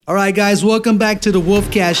All right, guys, welcome back to the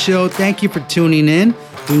Wolfcast Show. Thank you for tuning in.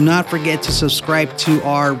 Do not forget to subscribe to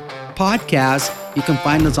our podcast. You can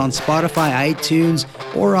find us on Spotify, iTunes,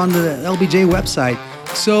 or on the LBJ website.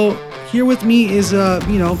 So here with me is, go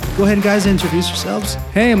ahead, guys, introduce yourselves.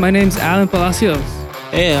 Hey, my name's Alan Palacios.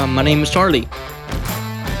 Hey, my name is Charlie.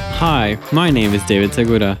 Hi, my name is David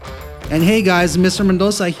Segura. And hey, guys, Mr.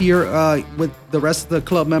 Mendoza here with the rest of the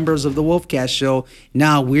club members of the Wolfcast Show.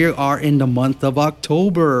 Now we are in the month of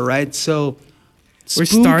October, right? So We're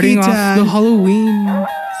starting off the Halloween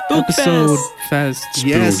Spook episode fest.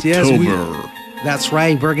 Yes, that's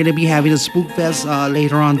right. We're going to be having a Spook Fest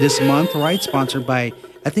later on this month, right? Sponsored by,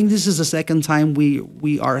 I think this is the second time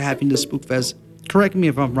we are having the Spook Fest. Correct me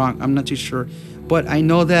if I'm wrong. I'm not too sure. But I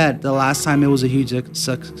know that the last time it was a huge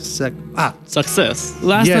success.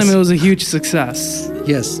 Last Yes. time it was a huge success.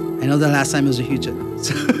 Yes, I know the last time it was a huge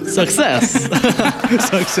Success.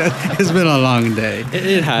 success. It's been a long day.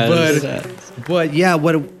 It has. But yeah,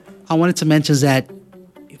 what I wanted to mention is that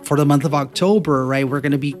for the month of October, right, we're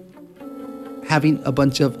going to be having a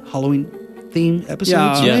bunch of Halloween themed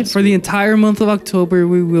episodes. Yeah, right? for the entire month of October,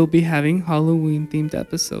 we will be having Halloween themed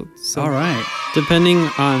episodes. So All right. Depending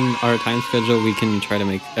on our time schedule, we can try to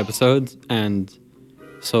make episodes. And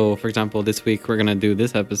so, for example, this week we're going to do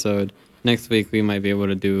this episode. Next week we might be able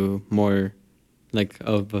to do more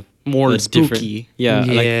More the spooky. Yeah,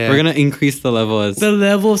 Yeah. like we're going to increase the level as... the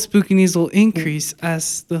level of spookiness will increase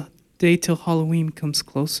as the day till Halloween comes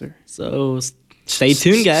closer. So stay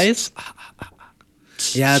tuned, guys.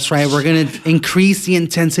 Yeah, that's right. We're going to increase the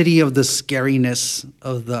intensity of the scariness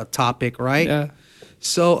of the topic, right? Yeah.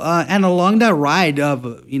 So, and along that ride of,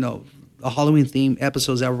 the Halloween themed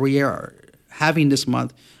episodes that we are having this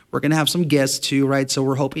month, we're going to have some guests too, right? So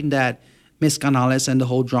we're hoping that Miss Canales and the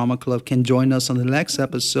whole drama club can join us on the next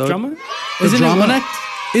episode. Drama? The Isn't drama- it one act?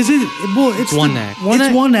 Is it? Well, it's One act.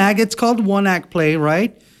 It's one act. It's called one act play,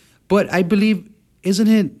 right? But I believe, isn't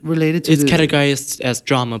it related to It's the... categorized as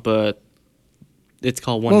drama, but it's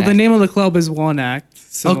called one. Well, act. the name of the club is One Act.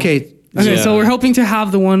 So. Okay. Okay, Yeah. so we're hoping to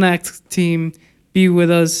have the One Act team be with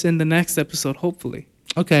us in the next episode, hopefully.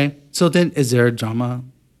 Okay. So then, is there a drama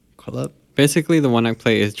club? Basically, the one act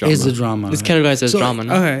play is drama. Is the drama? It's right? categorized as So- drama.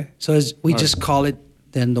 No? Okay. So we just call it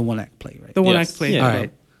then the one act play, right? The One Yes. Act play. Yeah. All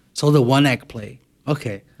right. So the one act play.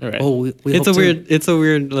 Okay. All right. Oh, we It's hope it's a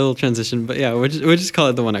weird little transition, but yeah, we'll just call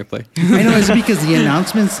it the one act play. I know it's because the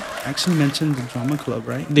announcements actually mentioned the drama club,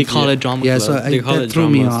 right? They call it drama. Yeah, club. so They call that it threw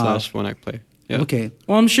me drama off. / one act play. Yeah. Okay.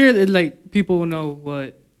 Well, I'm sure that people will know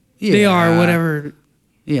what they are, Yeah. whatever.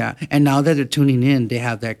 Yeah, and now that they're tuning in, they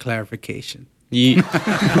have that clarification. Ye-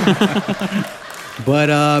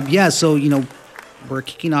 But yeah, so we're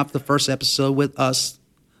kicking off the first episode with us,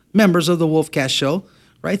 members of the Wolfcast Show,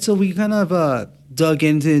 right? So we kind of dug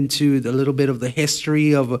into a little bit of the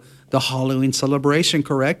history of the Halloween celebration,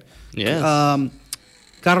 correct? Yes.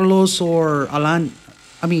 Carlos or Alan,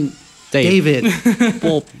 Dave. David.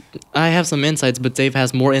 well, I have some insights, but Dave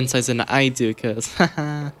has more insights than I do because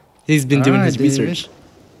he's been doing Alright, his research.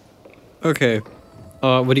 Okay.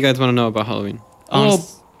 What do you guys want to know about Halloween? Well,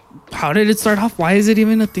 how did it start off? Why is it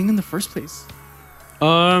even a thing in the first place?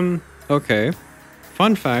 Okay.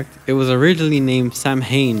 Fun fact, it was originally named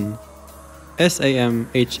Samhain.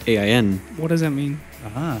 Samhain. What does that mean?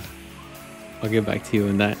 Ah. I'll get back to you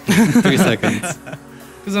in that 3 seconds.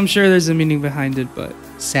 Because I'm sure there's a meaning behind it, but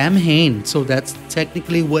Sam Hain. So that's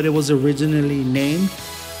technically what it was originally named.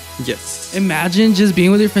 Yes. imagine just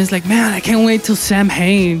being with your friends like, man, I can't wait till Sam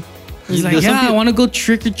Hain. He's like, There's some yeah, I peop- want to go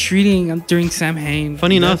trick-or-treating during Sam Hain.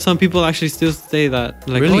 Funny enough, some people actually still say that.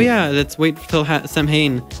 Like, Really? oh yeah, let's wait till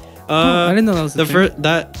Samhain. I didn't know that was a thing.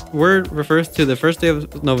 That word refers to the first day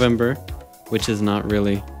of November, which is not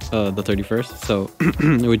really the 31st. So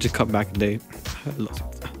we just cut back a day.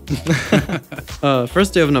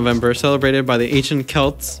 First day of November, celebrated by the ancient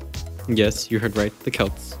Celts. Yes, you heard right, the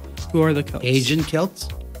Celts. Who are the Celts? Asian Celts?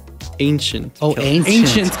 Ancient. Oh, Celts.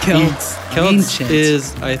 Ancient Celts. Celts Ancient.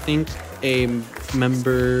 is, I think, a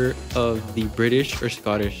member of the British or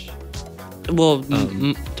Scottish. Well,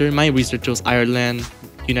 during my research, it was Ireland,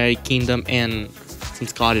 United Kingdom, and some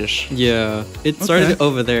Scottish. Yeah, it started Okay.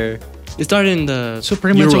 over there. It started in the So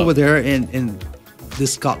pretty much Europe. over there in the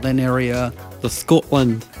Scotland area, The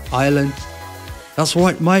Scotland. Ireland. That's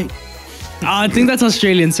right, mate. I think that's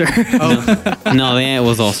Australian, sir. No, that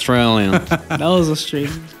was Australian. That was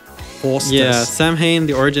Australian. Forced Yeah, us. Samhain,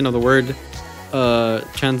 the origin of the word,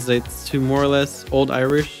 translates to more or less Old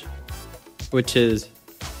Irish, which is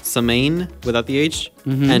Samain without the H.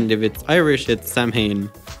 And if it's Irish, it's Samhain.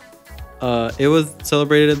 It was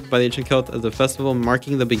celebrated by the ancient Celts as a festival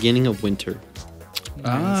marking the beginning of winter.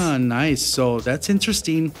 Ah, nice. So that's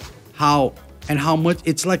interesting. How much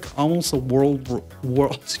it's like almost a world.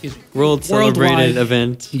 Excuse me. World celebrated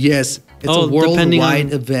event. Yes, it's Oh, a depending worldwide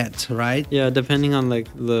on- event, right? Yeah, depending on like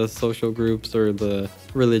the social groups or the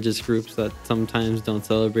religious groups that sometimes don't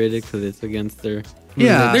celebrate it because it's against their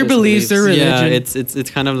Yeah. Their beliefs, their Yeah, religion.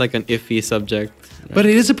 it's kind of like an iffy subject. But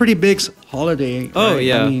it is a pretty big holiday. Oh, right?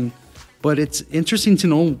 yeah. I mean, but it's interesting to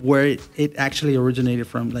know where it actually originated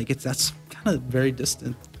from. Like that's kind of very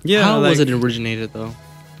distant. Yeah, How was like- it originated though?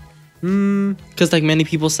 Because like many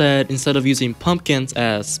people said, instead of using pumpkins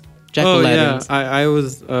as jack o' Oh yeah, lanterns, I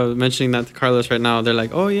was mentioning that to Carlos right now. They're like,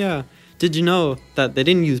 oh yeah, did you know that they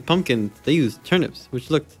didn't use pumpkins? They used turnips, which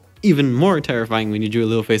looked even more terrifying when you drew a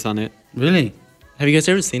little face on it. Really? have you guys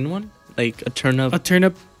ever seen one? Like a turnip? A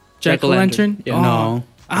turnip jack o' lantern. Jack-o'-lantern? Yeah. No.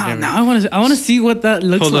 Now I want to see what that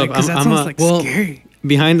looks Hold like up, because that I'm sounds a- like well, scary.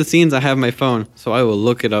 Behind the scenes, I have my phone, so I will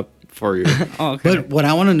look it up for you. Oh, okay. But what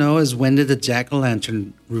I want to know is when did the jack o'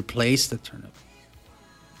 lantern replace the turnip?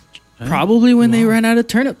 Probably when they ran out of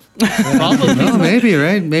turnip. Probably. No, maybe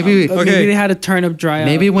right. Maybe Maybe they had a turnip dry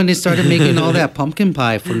maybe out. when they started making all that pumpkin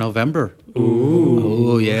pie for November.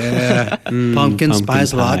 Ooh, yeah, pumpkin pumpkin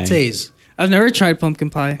spice pie. lattes. I've never tried pumpkin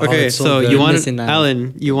pie. Okay, it's so so good. you wanted Missing out.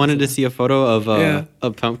 Alan, you wanted to see a photo of Yeah. a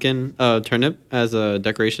pumpkin turnip as a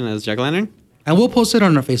decoration as jack o' lantern. And we'll post it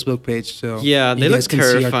on our Facebook page. So Yeah, you they look guys can see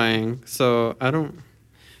our- terrifying. So I don't.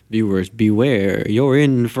 Viewers, beware! You're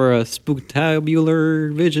in for a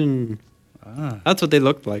spooktabular vision. That's what they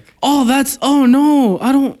looked like. Oh, oh no,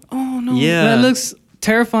 I don't. Oh no, Yeah. that looks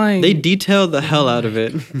terrifying. They detailed the hell out of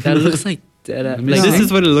it. That looks like dead. me Like, This see.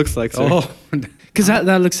 is what it looks like. Sir. Oh, because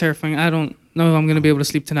that looks terrifying. I don't know if I'm gonna be able to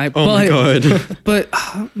sleep tonight. Oh my god. But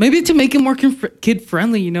maybe to make it more kid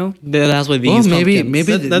friendly, you know? that's why they well, use maybe pumpkins.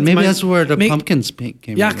 maybe That's maybe my- that's where the Make- pumpkins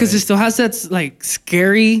came. Yeah, because it right? still has that like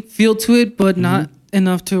scary feel to it, but not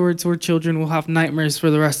enough towards where children will have nightmares for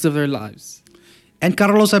the rest of their lives. And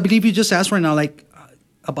Carlos, I believe you just asked right now, like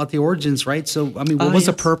about the origins, right? So I mean, what was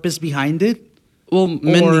the yes. purpose behind it? well,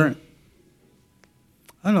 many, Or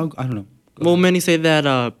I don't know. well, many say that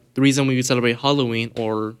the reason we celebrate Halloween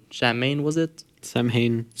or Samhain was it?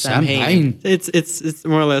 Samhain. Samhain. It's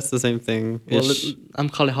more or less the same thing. Well, I'm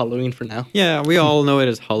calling it Halloween for now. Yeah, we all know it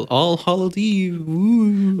as All Hallows Eve.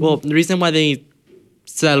 Woo. Well, the reason why they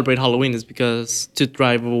celebrate Halloween is because to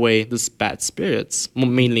drive away the bad spirits,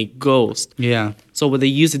 mainly ghosts. Yeah. So what they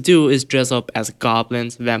used to do is dress up as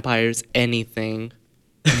goblins, vampires, anything,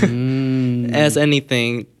 as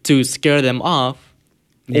anything to scare them off,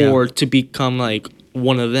 Yeah. or to become like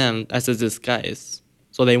one of them as a disguise,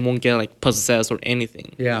 so they won't get like possessed or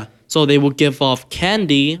anything. Yeah. So they will give off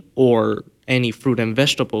candy or any fruit and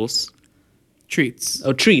vegetables Treats.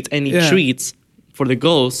 or treats, any Yeah. treats for the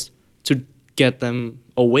ghosts to get them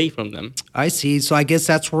away from them. I see. So I guess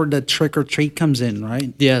that's where the trick or treat comes in,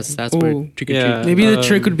 right? Yes, that's where Ooh. trick or Yeah. treat. Maybe the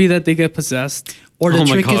trick would be that they get possessed. Or the Oh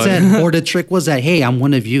my trick is God. that, or the trick was that, hey, I'm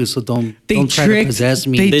one of you, so don't They try to tricked- possess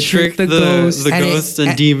me. they They trick tricked the the ghosts. And it- ghosts and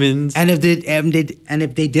and- demons. And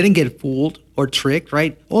if they didn't get fooled or tricked,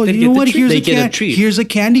 right? Oh, They you get know the what? treat. Here's They a get a treat. Here's a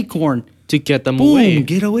candy corn. to get them Boom! away.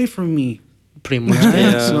 Get away from me. Pretty much. Right?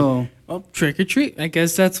 Yeah. So Oh, trick or treat. I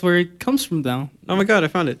guess that's where it comes from now. Oh my god, I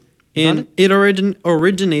found it. Found And it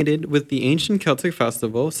originated with the ancient Celtic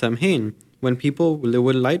festival Samhain, when people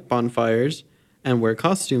would light bonfires and wear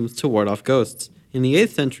costumes to ward off ghosts. In the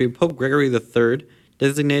 8th century, Pope Gregory III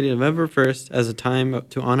designated November 1st as a time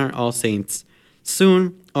to honor All Saints.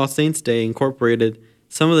 Soon, All Saints' Day incorporated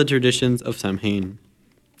some of the traditions of Samhain.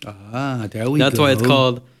 there we go. That's why it's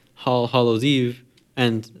called All Hallows Eve,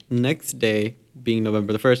 and next day, being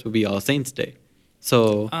November the 1st, would be All Saints' Day.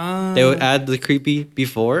 So they would add the creepy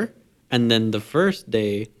before, and then the first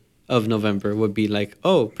day of November would be like,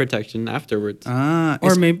 oh, protection afterwards.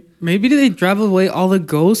 Or maybe they drive away all the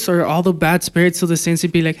ghosts or all the bad spirits so the saints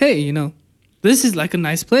would be like, hey, you know, this is like a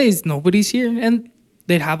nice place. Nobody's here. And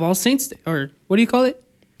they'd have All Saints Day. Or what do you call it?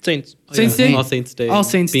 Saints. Saints Day? All Saints' Day. All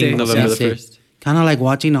Saints being Day. November the Saints Day. 1st. Kind of like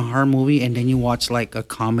watching a horror movie and then you watch like a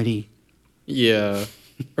comedy. Yeah.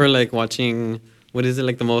 Or like watching, what is it,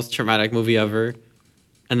 like the most traumatic movie ever?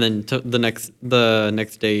 And then the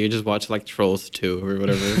next day you just watch like Trolls 2 or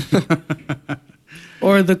whatever.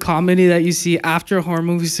 Or the comedy that you see after a horror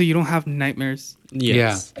movie so you don't have nightmares.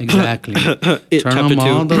 Yes. Yeah, exactly. It Turn chapter them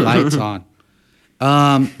all 2. the lights on.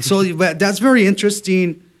 So but that's very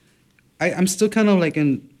interesting. I'm still kind of like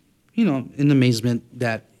in amazement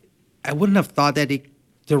that I wouldn't have thought that it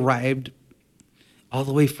derived all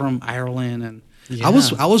the way from Ireland, and I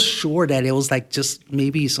was sure that it was like just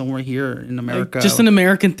maybe somewhere here in America. Like, just an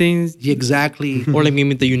American thing. Yeah, exactly. Or like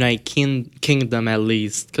maybe the United Kingdom at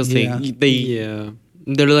least, because Yeah. they Yeah.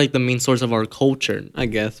 They're like the main source of our culture. I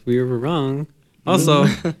guess we were wrong. Also,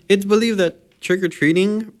 it's believed that trick or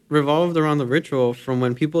treating revolved around the ritual from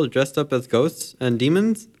when people dressed up as ghosts and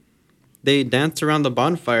demons. They danced around the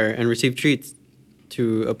bonfire and received treats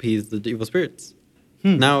to appease the evil spirits.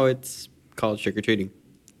 Now it's called trick or treating.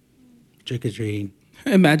 Trick or treating.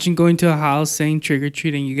 Imagine going to a house saying trick or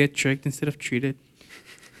treat and you get tricked instead of treated.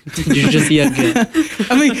 You just see a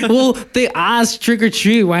I mean, well, they asked trick or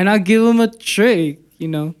treat. Why not give them a trick? You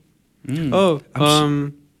know.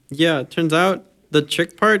 Yeah. It turns out the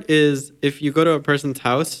trick part is if you go to a person's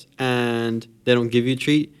house and they don't give you a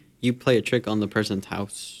treat, you play a trick on the person's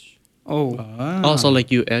house. Oh. Also,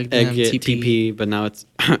 like you egg them, Egg it, TP. TP, but now it's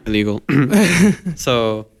illegal.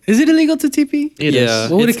 So Is it illegal to TP? It yeah,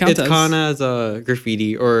 is. What would it it's, count it's as? con as a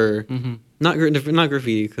graffiti or Mhm. not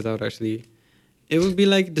graffiti because that would actually it would be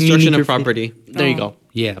like destruction of graffiti. property. There you Oh. go.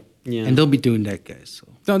 Yeah. Yeah. And don't be doing that, guys.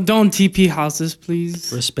 So Don't TP houses,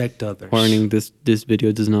 please. respect others. Warning: this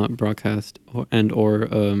video does not broadcast or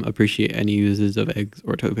appreciate any uses of eggs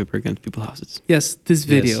or toilet paper against people's houses. Yes, this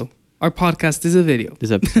video. Our podcast is a video.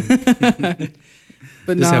 This episode.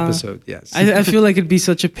 But This nah, episode, yes. I feel like it'd be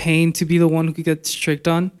such a pain to be the one who gets tricked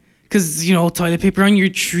on. Because, you know, toilet paper on your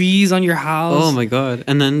trees, on your house. Oh my god!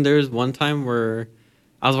 And then there's one time where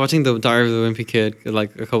I was watching the Diary of the Wimpy Kid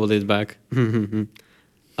like a couple days back.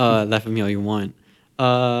 Laugh at me all you want.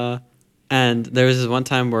 And there was this one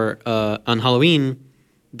time where on Halloween,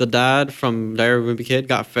 the dad from Diary of a Wimpy Kid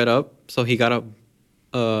got fed up, so he got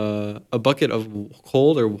a bucket of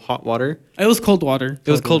cold or hot water. It was cold water.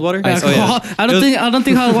 It was cold water. Yeah, Oh, yeah. I don't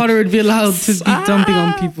think hot water would be allowed to be dumping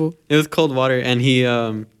on people. It was cold water, and he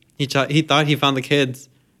thought he found the kids,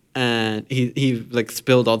 and he like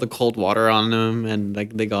spilled all the cold water on them, and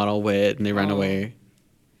like they got all wet and they ran away.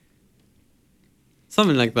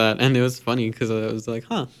 Something like that, and it was funny because it was like,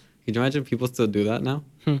 huh? Could you imagine people still do that now?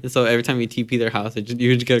 And so every time you TP their house, you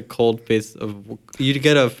just get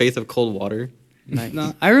a face of cold water.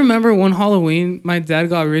 No, I remember one Halloween, my dad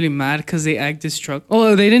got really mad because they egged his truck.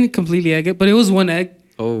 Oh, they didn't completely egg it, but it was one egg.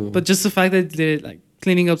 Oh, But just the fact that they're like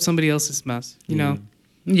cleaning up somebody else's mess, you know?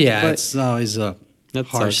 Yeah, But- it's always a That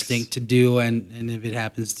harsh sucks. thing to do, and if it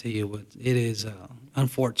happens to you, it is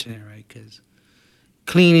unfortunate, right? Because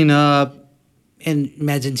cleaning up, and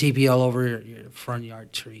imagine TP all over your front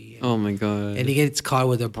yard tree, oh my god! and it gets caught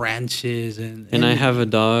with the branches, And I have a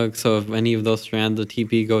dog, so if any of those strands of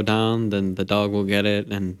TP go down, then the dog will get it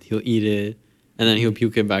and he'll eat it, and then he'll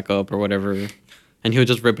puke it back up or whatever, and he'll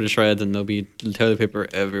just rip it to shreds, and there'll be toilet paper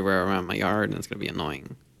everywhere around my yard, and it's gonna be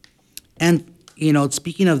annoying. And you know,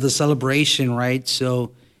 speaking of the celebration, right?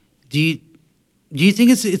 So, do you think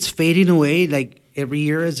it's fading away like every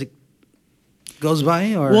year as it goes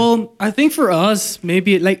by, or Well, I think for us,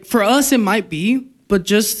 maybe like for us it might be, but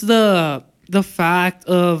just the fact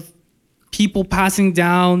of people passing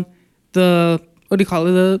down the what do you call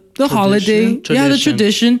it, the holiday, yeah, the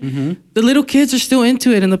tradition. The little kids are still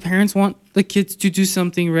into it, and the parents want the kids to do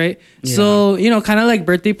something, right? So you know, kind of like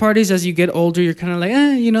birthday parties. As you get older, you're kind of like,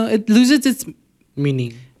 you know, it loses its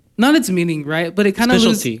Meaning. not its meaning, right? But it kind of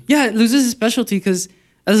Specialty. it loses its specialty because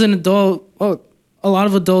as an adult, a lot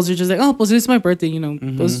of adults are just like, oh, pues it's my birthday, you know,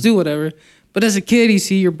 let's do whatever. But as a kid, you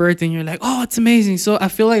see your birthday and you're like, oh, it's amazing. So I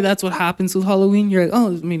feel like that's what happens with Halloween. You're like, oh,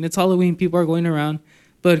 I mean, it's Halloween. People are going around.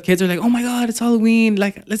 But kids are like, oh my God, it's Halloween.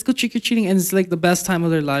 Like, let's go trick or treating. And it's like the best time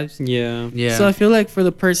of their lives. Yeah. yeah? So I feel like for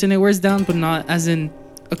the person, it wears down, but not as in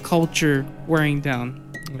a culture wearing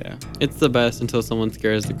down. Yeah. It's the best until someone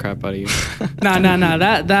scares the crap out of you. Nah.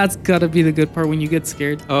 That's gotta be the good part when you get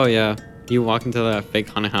scared. Oh yeah, you walk into that fake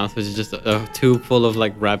haunted house, which is just a tube full of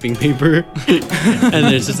like wrapping paper, and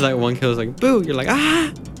there's just like one kid was like, "Boo!" You're like,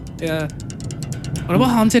 "Ah!" Yeah. What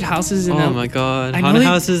about haunted houses? In Oh my god, I know haunted they-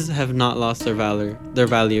 houses have not lost their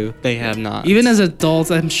value. They have not. Even as adults,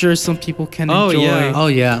 I'm sure some people can Oh, enjoy. yeah. Oh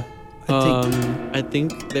yeah, I think I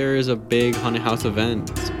think there is a big haunted house event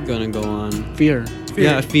gonna go on. fear.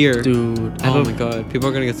 Yeah, fear. Dude. Oh my god, people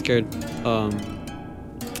are gonna get scared.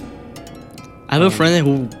 I have a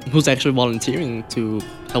friend who's actually volunteering to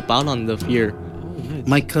help out on the fear.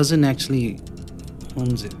 my cousin actually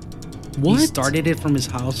owns it. What? He started it from his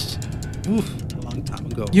house a long time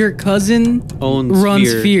ago. Your cousin Owns runs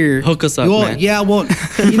fear. fear. Hook us up, Well, man. yeah, well,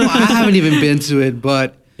 you know, I haven't even been to it,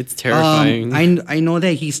 but It's terrifying. I know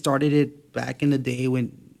that he started it back in the day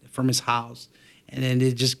from his house, and then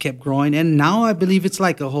it just kept growing, and now I believe it's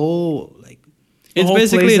like a whole It's whole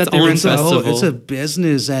basically place its that they own rent out. festival. it's a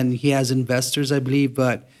business, and he has investors, I believe.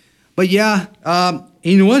 But yeah,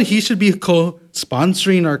 you know what? He should be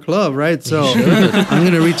co-sponsoring our club, right? So I'm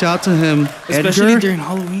gonna reach out to him. Especially Edgar, during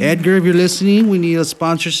Halloween. Edgar, if you're listening, we need a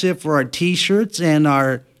sponsorship for our T-shirts and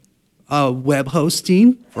our web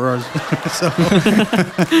hosting for our. So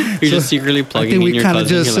You're just secretly I plugging think in we your kind of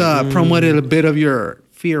cousin. just You're like, promoted a bit of your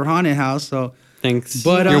Fear Haunted House. So thanks.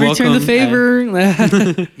 but, You're Return the welcome.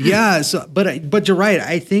 favor. yeah. So but you're right.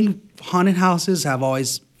 I think haunted houses have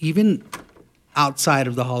always, even outside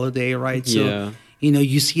of the holiday, right? So Yeah.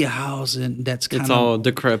 you see a house and that's kind It's of all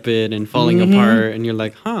decrepit and falling apart, and you're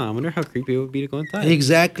like, I wonder how creepy it would be to go inside.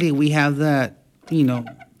 exactly. We have that.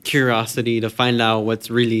 Curiosity to find out what's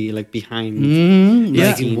really like behind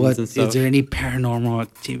Yeah. the scenes What and is stuff. there any paranormal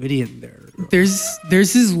activity in there? There's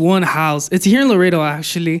this one house. It's here in Laredo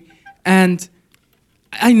actually, and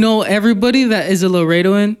I know everybody that is a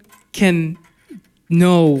Laredoan can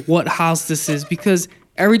know what house this is because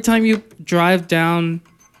every time you drive down,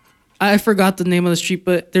 I forgot the name of the street,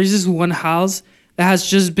 but there's this one house that has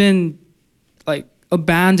just been like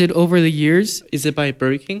abandoned over the years. Is it by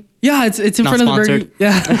Burger King? Yeah, it's in Not front of the burger. sponsored.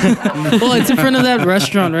 Yeah, well, it's in front of that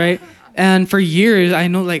restaurant, right? And for years, I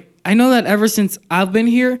know that ever since I've been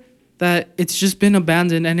here, that it's just been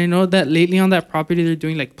abandoned. And I know that lately on that property they're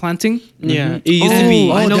doing like planting. Yeah, it used to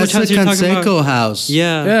be. I know that's which house the you're talking about. Conseco house.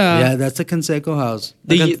 Yeah. Yeah, that's the Conseco house.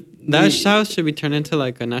 That house should be turned into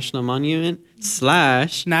like a national monument /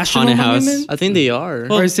 National haunted monument? house. I think they are.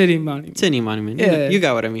 Or a city monument. City monument. Yeah. You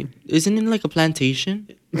got what I mean. Isn't it like a plantation,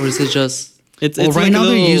 or is it just? It's Well, right like now a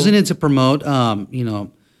they're little using it to promote, healthy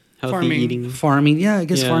Farming. eating. farming. Yeah, I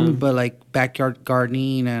guess Yeah. farming, but like backyard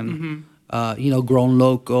gardening and grown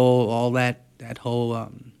local, all that whole.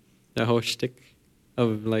 The whole shtick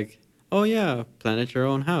of like, oh yeah, plant at your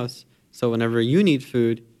own house. So whenever you need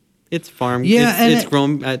food, it's farmed. Yeah, and it's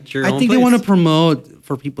grown at your own I think place. they want to promote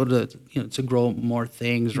for people to to grow more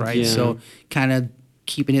things, right? Yeah. So kind of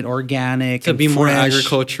keeping it organic to and be more fresh.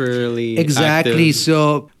 agriculturally Exactly. active.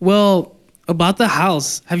 So Well, about the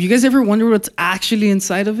house, have you guys ever wondered what's actually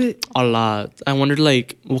inside of it? A lot. I wondered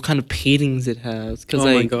like what kind of paintings it has. Cause Oh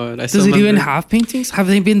like, my god! I Does still it even remember- have paintings? Have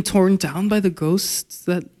they been torn down by the ghosts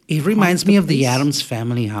that it reminds haunt me of the place? Adams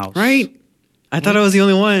Family house. Right? I thought I was the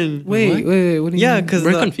only one. Wait, what do you Yeah, mean? because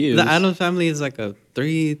We're the confused. Adams family is like a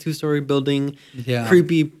 2-story building. Yeah.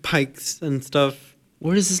 Creepy pikes and stuff.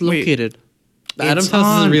 where is this Wait. located? The Adams It's house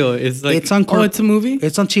on- is real. It's like it's on. Oh, it's a movie?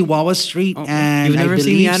 It's on Chihuahua Street, Oh, and you've never I seen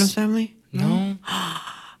the believe Adams family? No.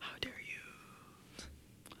 How dare you?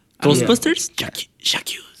 Ghostbusters?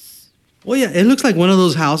 Well, yeah, it looks like one of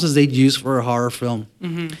those houses they'd use for a horror film.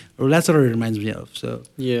 Well, that's what it reminds me of. So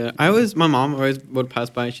Yeah, my mom always would pass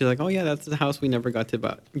by and she's like, oh yeah, that's the house we never got to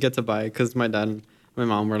buy because my dad and my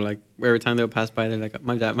mom were like, every time they would pass by, they're like,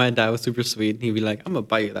 my dad was super sweet. He'd be like, I'm gonna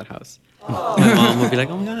buy you that house. My mom would be like,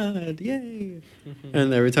 oh my god, yay.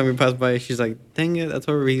 And every time we pass by, she's like, dang it, that's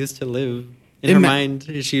where we used to live. In her mind,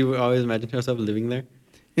 she would always imagine herself living there.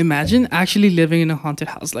 Imagine actually living in a haunted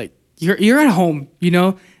house. Like you're at home,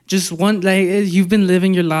 just you've been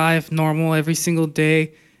living your life normal every single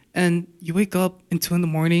day, and you wake up in 2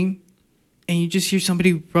 a.m. and you just hear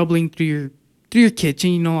somebody rubbling through your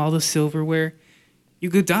kitchen. All the silverware. You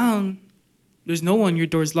go down, there's no one. Your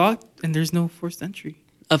door's locked, and there's no forced entry.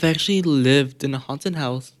 I've actually lived in a haunted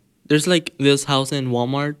house. There's like this house in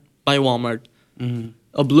Walmart, by Walmart,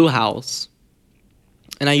 a blue house.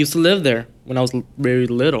 And I used to live there when I was very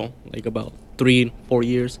little, like about 3-4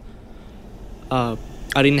 years. I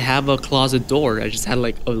didn't have a closet door. I just had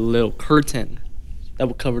like a little curtain that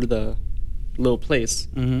would cover the little place.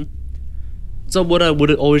 So what I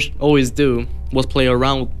would always do was play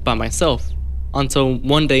around by myself until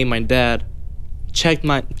one day my dad checked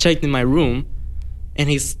in my room, and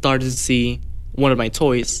he started to see one of my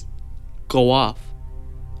toys go off.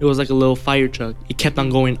 It was like a little fire truck. It kept on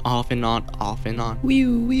going off and on, off and on.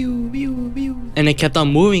 And it kept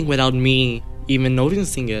on moving without me even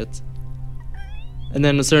noticing it. And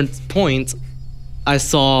then at a certain point, I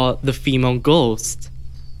saw the female ghost,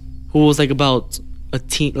 who was like about a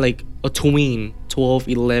tween, 12,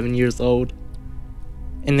 11 years old.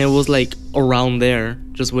 And it was like around there,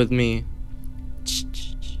 just with me.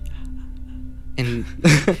 And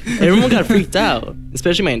everyone got freaked out,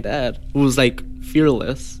 especially my dad, who was like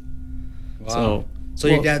fearless. Wow. So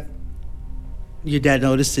well, your dad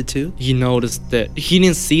noticed it too? he noticed that he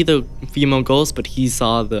didn't see the female ghost, but he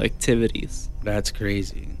saw the activities. That's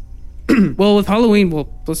crazy. Well, with Halloween,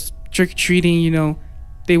 was trick or treating.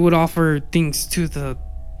 They would offer things to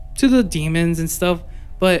the demons and stuff.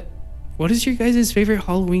 But what is your guys' favorite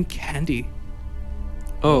Halloween candy?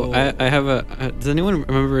 Oh, I have does anyone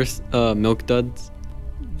remember Milk Duds?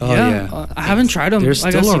 Oh yeah, I haven't tried them. They're Like,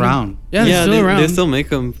 I've still seen 'em. around. Yeah, they're still around. They still make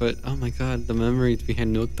them, but oh my god, the memories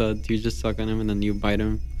behind milk duds. You just suck on them and then you bite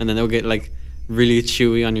them, and then they'll get like really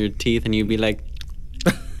chewy on your teeth, and you'd be like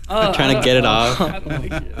trying to get it off. I don't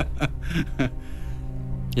like it.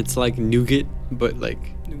 It's like nougat, but like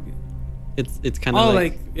it's kind of Oh,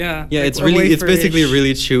 like, like yeah. yeah, like it's a really it's wafer-ish. basically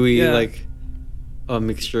really chewy, Yeah. like a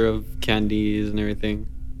mixture of candies and everything.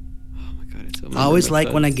 Oh my god, it's so. I always milk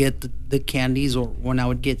like when I duds. get the candies, or when I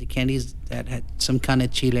would get the candies that had some kind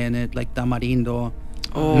of chile in it, like tamarindo,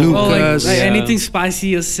 Oh, Oh, like, Lucas, like yeah. anything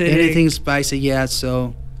spicy, acidic. anything spicy. Yeah,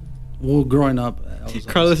 so well, growing up, I was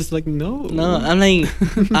Carlos is like, no, No, I'm like,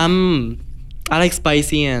 I like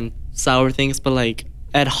spicy and sour things, but like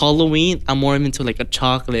at Halloween, I'm more into like a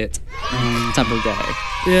chocolate type of guy.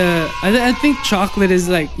 Yeah, I think chocolate is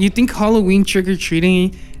like, you think Halloween trick or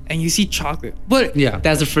treating and you see chocolate, but yeah.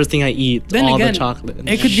 That's the first thing I eat. then all again, the chocolate.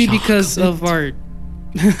 it could be because of our.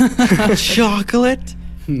 chocolate.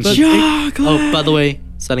 But Chocolate. Oh, by the way,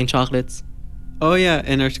 selling chocolates. Oh yeah,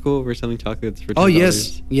 in our school we're selling chocolates for $10. Oh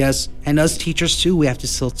yes, yes, and us teachers too. We have to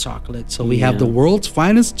sell chocolate, so we have Yeah. the world's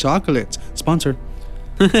finest chocolates. Sponsor.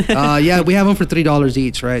 Yeah, we have them for $3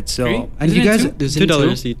 each, right? So, Three? and Isn't you it guys, two? Isn't it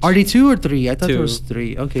 $2 two? each. are they 2 or 3? I thought there Two. was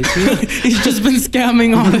 3. Okay, 2. He's just been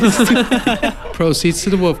scamming on us. Proceeds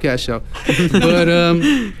to the Wolfcast show.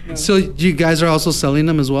 But so you guys are also selling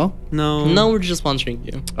them as well? No, No, we're just sponsoring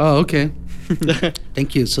you. Oh, okay.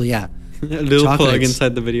 Thank you. So yeah, a little plug Chocolates.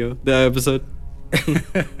 inside the video, the episode.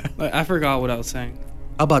 I forgot what I was saying.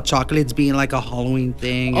 about chocolates being like a Halloween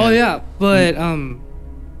thing. Oh and- yeah, but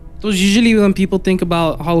those usually when people think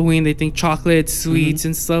about Halloween, they think chocolates, sweets,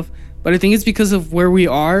 and stuff. But I think it's because of where we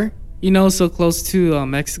are, you know, so close to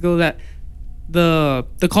Mexico, that the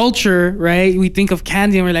culture, right? We think of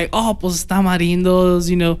candy and we're like, oh, pues tamarindos,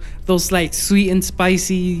 you know, those like sweet and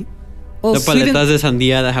spicy. Well, The sweet and- paletas de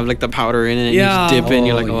sandía that have like the powder in it, and Yeah. you just dip it, and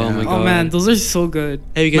you're like, Oh, oh yeah. my god. oh man, those are so good.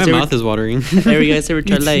 Have you my guys ever, mouth is watering. have you guys ever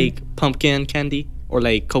tried like pumpkin candy or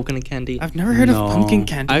like coconut candy? I've never heard No. of pumpkin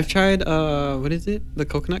candy. I've tried what is it? The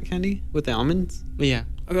coconut candy with the almonds. Yeah.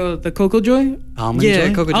 The Cocoa Joy. Almond yeah,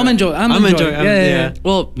 Joy? coconut. Almond Joy. Almond Joy. Yeah.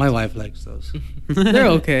 Well, My wife likes those. They're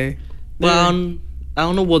okay. well, I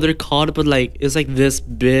don't know what they're called, but like it's like this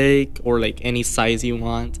big or like any size you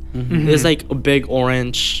want. Mm-hmm. It's like a big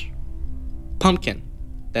orange pumpkin.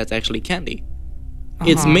 That's actually candy.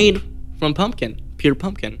 It's Uh-huh. made from pumpkin, pure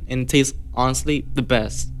pumpkin, and it tastes honestly the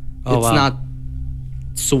best. Oh, It's wow. not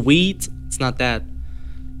sweet. It's not that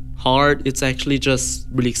hard. It's actually just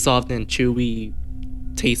really soft and chewy,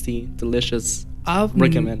 tasty, delicious.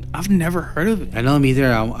 Recommend. I've never heard of it. I know me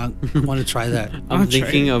either. I want to try that. I'm I'll try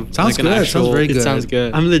thinking it. of Sounds like an good. actual. Sounds very It good. sounds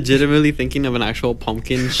good. I'm legitimately thinking of an actual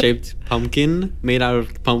pumpkin-shaped pumpkin made out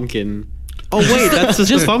of pumpkin. Oh wait, that's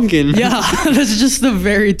just a pumpkin. Yeah, that's just a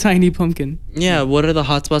very tiny pumpkin. Yeah, what are the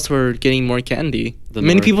hotspots for getting more candy? The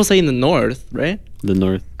Many north. people say in the north, right? The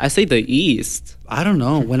north. I say the east. I don't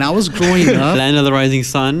know. When I was growing up, Land of the rising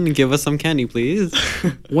sun. Give us some candy, please.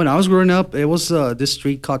 when I was growing up, it was this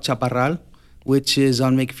street called Chaparral, which is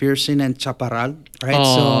on McPherson and Chaparral, right?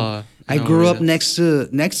 Oh, So I know grew where up it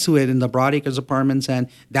is. next to it in the Broadacres apartments, and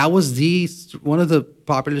that was one of the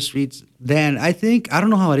popular streets then. I think I don't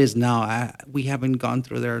know how it is now. We haven't gone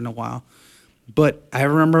through there in a while, but I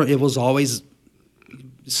remember it was always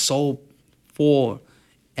so full,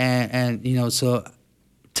 and you know, so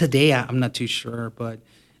today I'm not too sure, but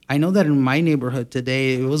I know that in my neighborhood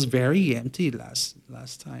today it was very empty last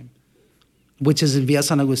time, which is in Villa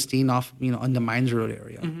San Agustin, off in the Mines Road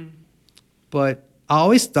area. Mm-hmm. But I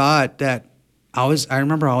always thought that I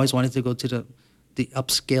remember I always wanted to go to the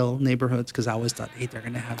upscale neighborhoods because I always thought, hey, they're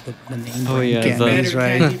gonna have the name Oh, brand yeah, candies, Better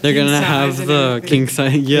right? candy. They're King gonna size have and the everything. king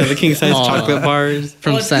size. Yeah, the king size Aw. chocolate bars.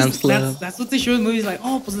 From it's Sam's just- Club. That's what they show in movies. Like,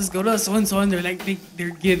 oh, pues let's go to so and so, and they're like they're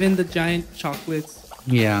given the giant chocolates.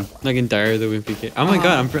 Yeah. Like in Diary of the Wimpy Kid. Oh my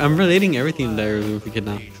god, I'm relating everything in Diary of the Wimpy Kid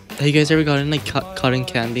now. Have you guys ever gotten like cotton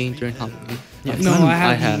candy during Halloween? Yes. No, I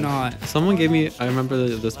have have. not. Someone gave me. I remember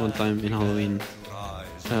this one time in Halloween.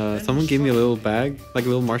 Someone gave me a little bag, like a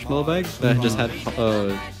little marshmallow bag that just had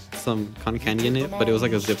some cotton candy in it, but it was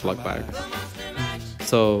like a Ziploc bag.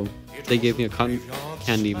 So they gave me a cotton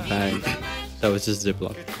candy bag that was just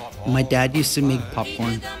Ziploc. My dad used to make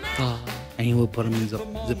popcorn, Oh, and he would put them in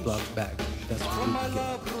Ziploc bag. That's what we would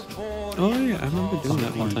get. Oh yeah, I remember doing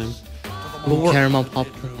that one time. caramel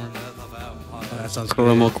popcorn. Oh, that sounds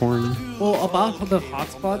Caramel corn. Well, about the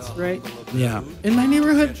hotspots, right? good. Yeah. In my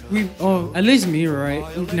neighborhood, at least me, right?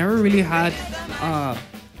 We've never really had,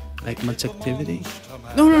 Like much activity.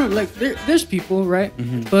 no, like there's people, right?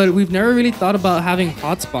 But we've never really thought about having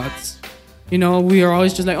hotspots. You know, we are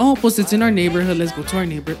always just like, oh, pues it's in our neighborhood. Let's go to our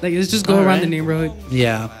neighborhood. Like, let's just go around the neighborhood.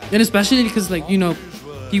 Yeah. And especially because, like, you know,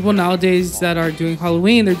 people nowadays that are doing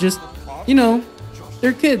Halloween, they're just, you know,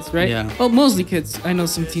 they're kids, right? Yeah. Well, mostly kids. I know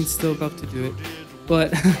some teens still love to do it.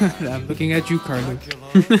 But I'm looking at you, Carlo.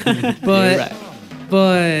 But,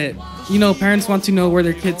 but, you know, parents want to know where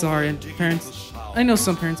their kids are. And parents, I know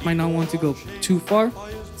some parents might not want to go too far.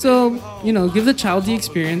 So, you know, give the child the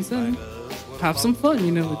experience and have some fun.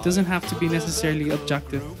 You know, it doesn't have to be necessarily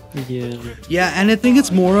objective. Yeah. Yeah, and I think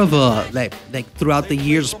it's more of a like throughout the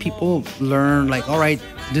years, people learn like, all right,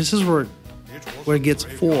 this is where it gets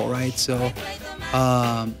full, right? So,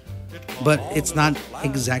 but it's not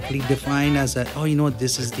exactly defined as that. Oh, you know what?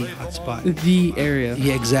 This is the hot spot. The area.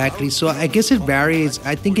 Yeah, exactly. So I guess it varies.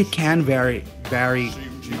 I think it can vary.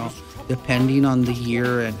 You know, depending on the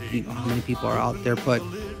year and you know how many people are out there. But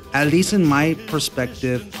at least in my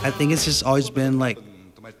perspective, I think it's just always been like,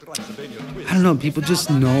 I don't know, people just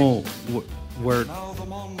know where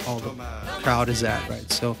all the crowd is at, right?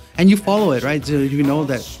 So, and you follow it, right? So you know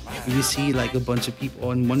that if you see like a bunch of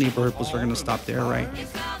people in one neighborhood, we're going to stop there, right?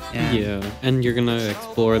 And Yeah, and you're gonna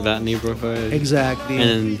explore that neighborhood. exactly.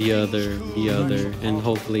 And the other, and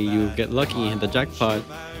hopefully you get lucky in the jackpot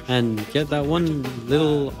and get that one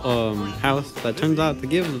little house that turns out to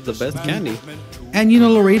give the best candy. And you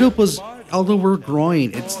know, Laredo was, although we're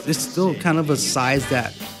growing, it's still kind of a size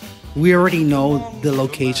that we already know the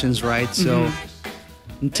locations, right? So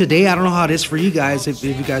today, I don't know how it is for you guys, if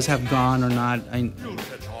you guys have gone or not.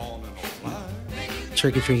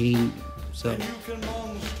 Trick or treating. So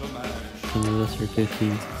Unless you're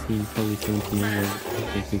 15, 16, probably 17 years old,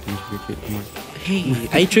 I think we can trick or treat more. Hey,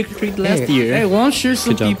 I trick-or-treated last year. Hey, well, I'm sure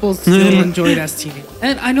some Good job. people still enjoy it as teenagers.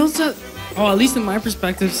 And I know that, oh, at least in my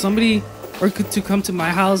perspective, somebody to come to my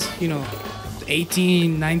house, you know,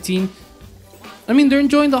 18, 19. I mean, they're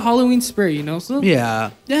enjoying the Halloween spirit, you know? So,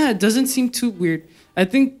 yeah. it doesn't seem too weird. I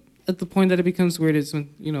think at the point that it becomes weird is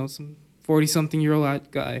when, you know, some 40-something-year-old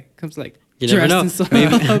guy comes like, You never know. in stuff.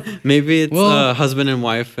 Maybe it's Well- husband and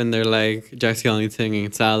wife, and they're like Jack Skellington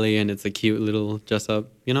and Sally, and it's a cute little dress up,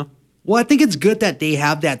 you know? Well, I think it's good that they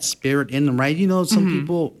have that spirit in them, right? You know, some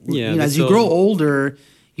people, Yeah, you know, they as you still- grow older,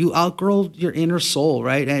 you outgrow your inner soul,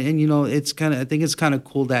 right? And you know, it's kind of, I think it's kind of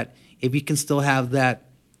cool that if you can still have that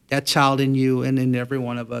child in you and in every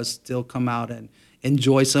one of us still come out and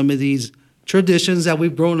enjoy some of these traditions that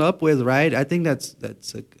we've grown up with, right? I think that's a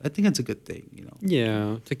good thing, you know.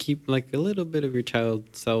 Yeah, to keep like a little bit of your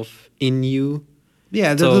child self in you.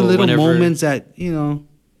 Yeah, So the little whenever- moments that, you know.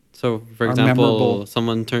 So, for Are example,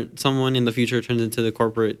 memorable. someone in the future turns into the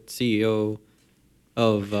corporate CEO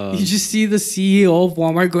of. You just see the CEO of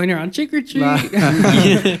Walmart going around trick or treat.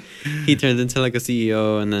 He turns into like a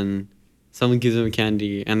CEO, and then someone gives him a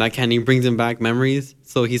candy, and that candy brings him back memories.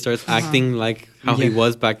 So he starts acting like how he Yeah.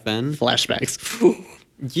 was back then. Flashbacks.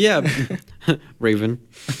 Yeah, Raven.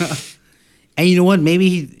 And you know what?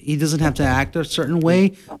 Maybe he doesn't have to act a certain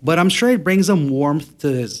way, but I'm sure it brings some warmth to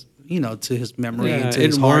his, you know, to his memory Yeah, and to it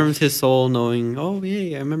his heart. warms his soul knowing, oh,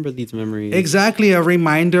 yeah, I remember these memories. Exactly, a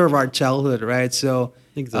reminder of our childhood, right? So,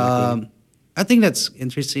 Exactly. I think that's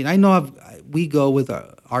interesting. I know we go with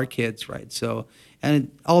our kids, right? So,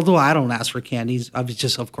 and although I don't ask for candies,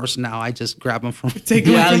 of course, now I just grab them from. Take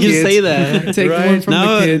Yeah, one I from was gonna kids. say that. Take Right. one from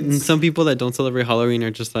Now, the kids. some people that don't celebrate Halloween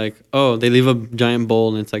are just like, oh, they leave a giant bowl,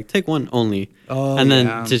 and it's like, take one only. Oh, and then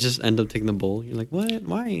yeah. to just end up taking the bowl. You're like, what?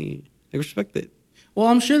 Why? I respect it. Well,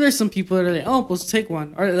 I'm sure there's some people that are like, oh, let's take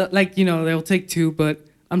one. Or like, you know, they'll take two, but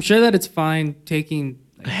I'm sure that it's fine taking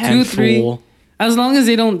like 2, 3. Handful. As long as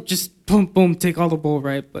they don't just boom, boom, take all the bowl,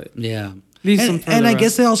 right? But Yeah, Leave some and, for and the I rest.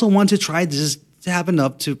 guess they also want to try to have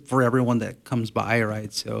enough for everyone that comes by,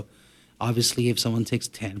 right? So, obviously, if someone takes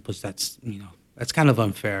 10, but that's kind of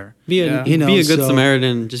unfair. Be a, Yeah. You know, be a good so-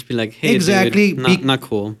 Samaritan. Just be like, hey, Exactly. dude, not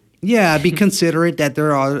cool. Yeah, be considerate that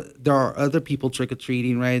there are other people trick or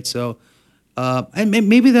treating, right? So, and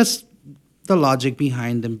maybe that's the logic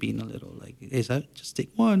behind them being a little like, is that just take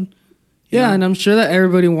one? You yeah, know? and I'm sure that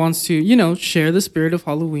everybody wants to, you know, share the spirit of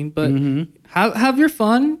Halloween, but have your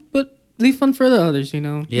fun, but leave fun for the others, you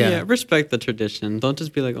know? Yeah. Respect the tradition. Don't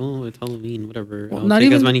just be like, oh, it's Halloween, whatever. Well, I'll not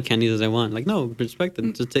take as even- many candies as I want. Like, no, respect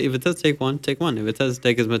it. Just if it says take one, take one. If it says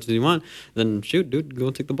take as much as you want, then shoot, dude,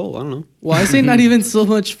 go take the bowl. I don't know. Well, I say not even so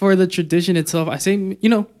much for the tradition itself. I say, you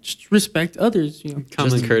know, just respect others, you know?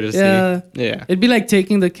 Common courtesy. Yeah. Yeah. It'd be like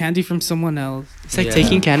taking the candy from someone else. It's like Yeah.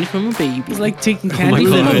 taking candy from a baby. It's like taking my candy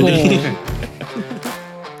from a God. bowl.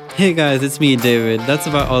 Hey guys, it's me, David. That's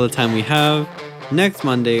about all the time we have. Next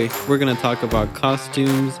Monday, we're going to talk about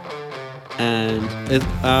costumes And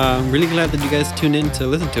I'm really glad that you guys tuned in to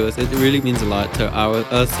listen to us. It really means a lot to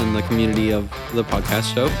us and the community of the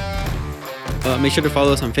podcast show. Make sure to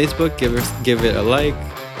follow us on Facebook. Give it a like.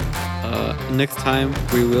 Next time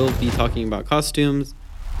we will be talking about costumes,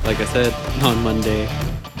 like I said, on Monday.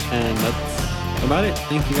 And that's about it.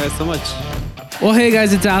 Thank you guys so much. Well, hey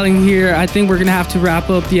guys, it's Alan here. I think we're going to have to wrap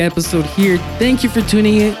up the episode here. Thank you for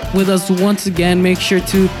tuning in with us once again. Make sure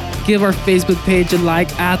to give our Facebook page a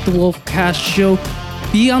like at The Wolfcast Show.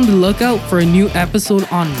 Be on the lookout for a new episode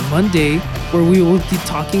on Monday where we will be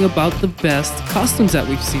talking about the best costumes that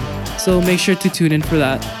we've seen. So make sure to tune in for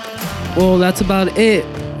that. Well, that's about it.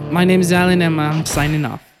 My name is Alan and I'm signing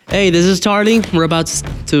off. Hey, this is Charlie. We're about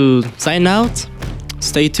to sign out.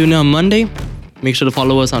 Stay tuned on Monday. Make sure to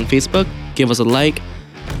follow us on Facebook. Give us a like.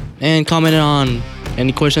 And comment on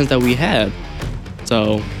any questions that we had.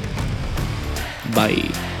 So, bye.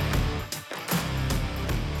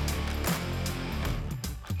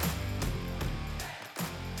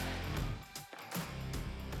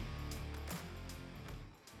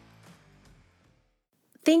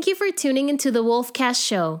 Thank you for tuning into the Wolfcast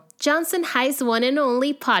Show, Johnson High's one and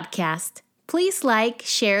only podcast. Please like,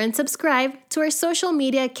 share, and subscribe to our social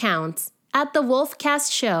media accounts at The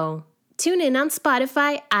Wolfcast Show. Tune in on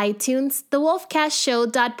Spotify, iTunes,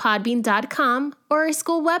 thewolfcastshow.podbean.com, or our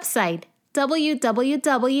school website,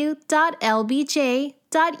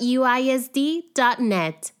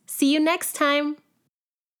 www.lbj.uisd.net. See you next time.